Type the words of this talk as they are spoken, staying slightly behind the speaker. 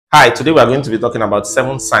Hi, today we are going to be talking about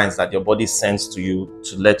 7 signs that your body sends to you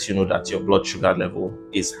to let you know that your blood sugar level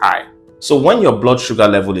is high. So when your blood sugar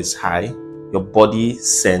level is high, your body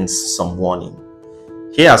sends some warning.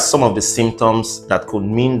 Here are some of the symptoms that could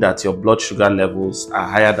mean that your blood sugar levels are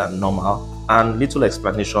higher than normal and little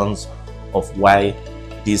explanations of why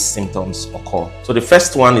these symptoms occur. So the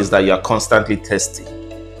first one is that you are constantly thirsty.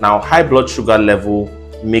 Now, high blood sugar level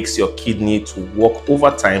makes your kidney to work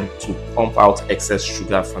overtime to pump out excess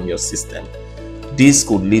sugar from your system. This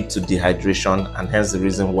could lead to dehydration and hence the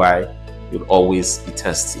reason why you'll always be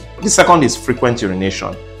thirsty. The second is frequent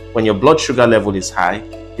urination. When your blood sugar level is high,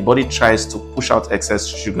 the body tries to push out excess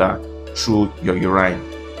sugar through your urine,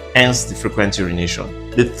 hence the frequent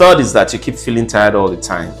urination. The third is that you keep feeling tired all the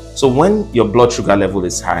time. So when your blood sugar level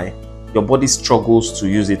is high, your body struggles to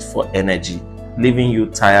use it for energy, leaving you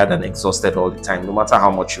tired and exhausted all the time, no matter how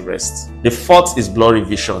much you rest. The fourth is blurry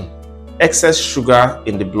vision. Excess sugar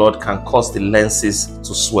in the blood can cause the lenses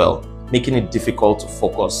to swell, making it difficult to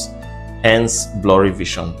focus, hence blurry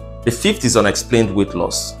vision. The fifth is unexplained weight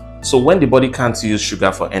loss. So when the body can't use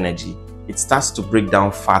sugar for energy, it starts to break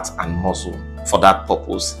down fat and muscle for that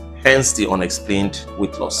purpose, hence the unexplained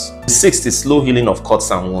weight loss. The sixth is slow healing of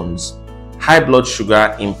cuts and wounds. High blood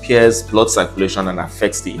sugar impairs blood circulation and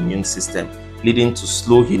affects the immune system, leading to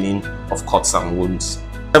slow healing of cuts and wounds.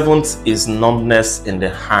 Seventh is numbness in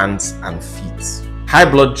the hands and feet. High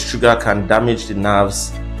blood sugar can damage the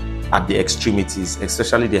nerves at the extremities,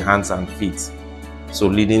 especially the hands and feet, so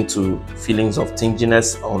leading to feelings of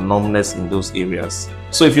tinginess or numbness in those areas.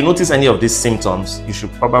 So if you notice any of these symptoms, you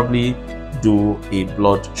should probably do a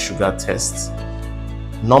blood sugar test.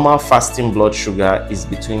 Normal fasting blood sugar is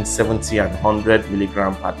between 70 and 100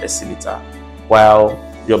 milligrams per deciliter, while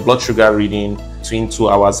your blood sugar reading between 2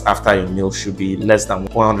 hours after your meal should be less than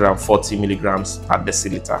 140 milligrams per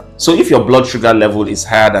deciliter. So if your blood sugar level is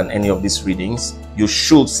higher than any of these readings, you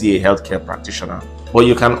should see a healthcare practitioner. But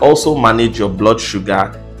you can also manage your blood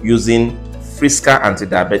sugar using Friska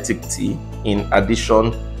Antidiabetic Tea in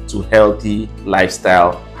addition to healthy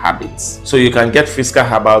lifestyle habits. So you can get Friska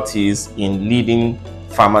herbal teas in leading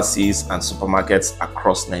pharmacies and supermarkets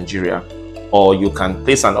across Nigeria, or you can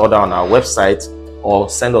place an order on our website or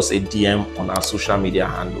send us a DM on our social media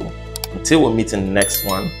handle. Until we meet in the next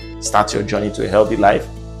one, start your journey to a healthy life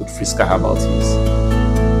with Friska Herbal Teas.